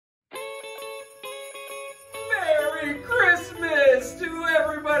Merry Christmas to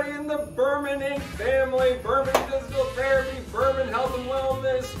everybody in the Berman Inc. family, Berman Physical Therapy, Berman Health and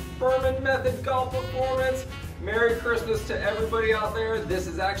Wellness, Berman Method Golf Performance. Merry Christmas to everybody out there. This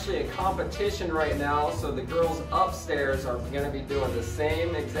is actually a competition right now, so the girls upstairs are going to be doing the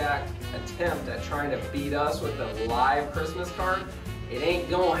same exact attempt at trying to beat us with a live Christmas card. It ain't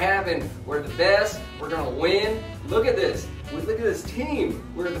gonna happen. We're the best. We're gonna win. Look at this. Look at this team.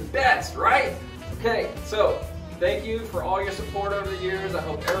 We're the best, right? Okay, so thank you for all your support over the years. I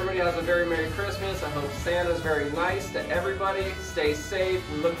hope everybody has a very Merry Christmas. I hope Santa's very nice to everybody. Stay safe.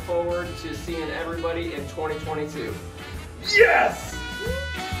 We look forward to seeing everybody in 2022. Yes!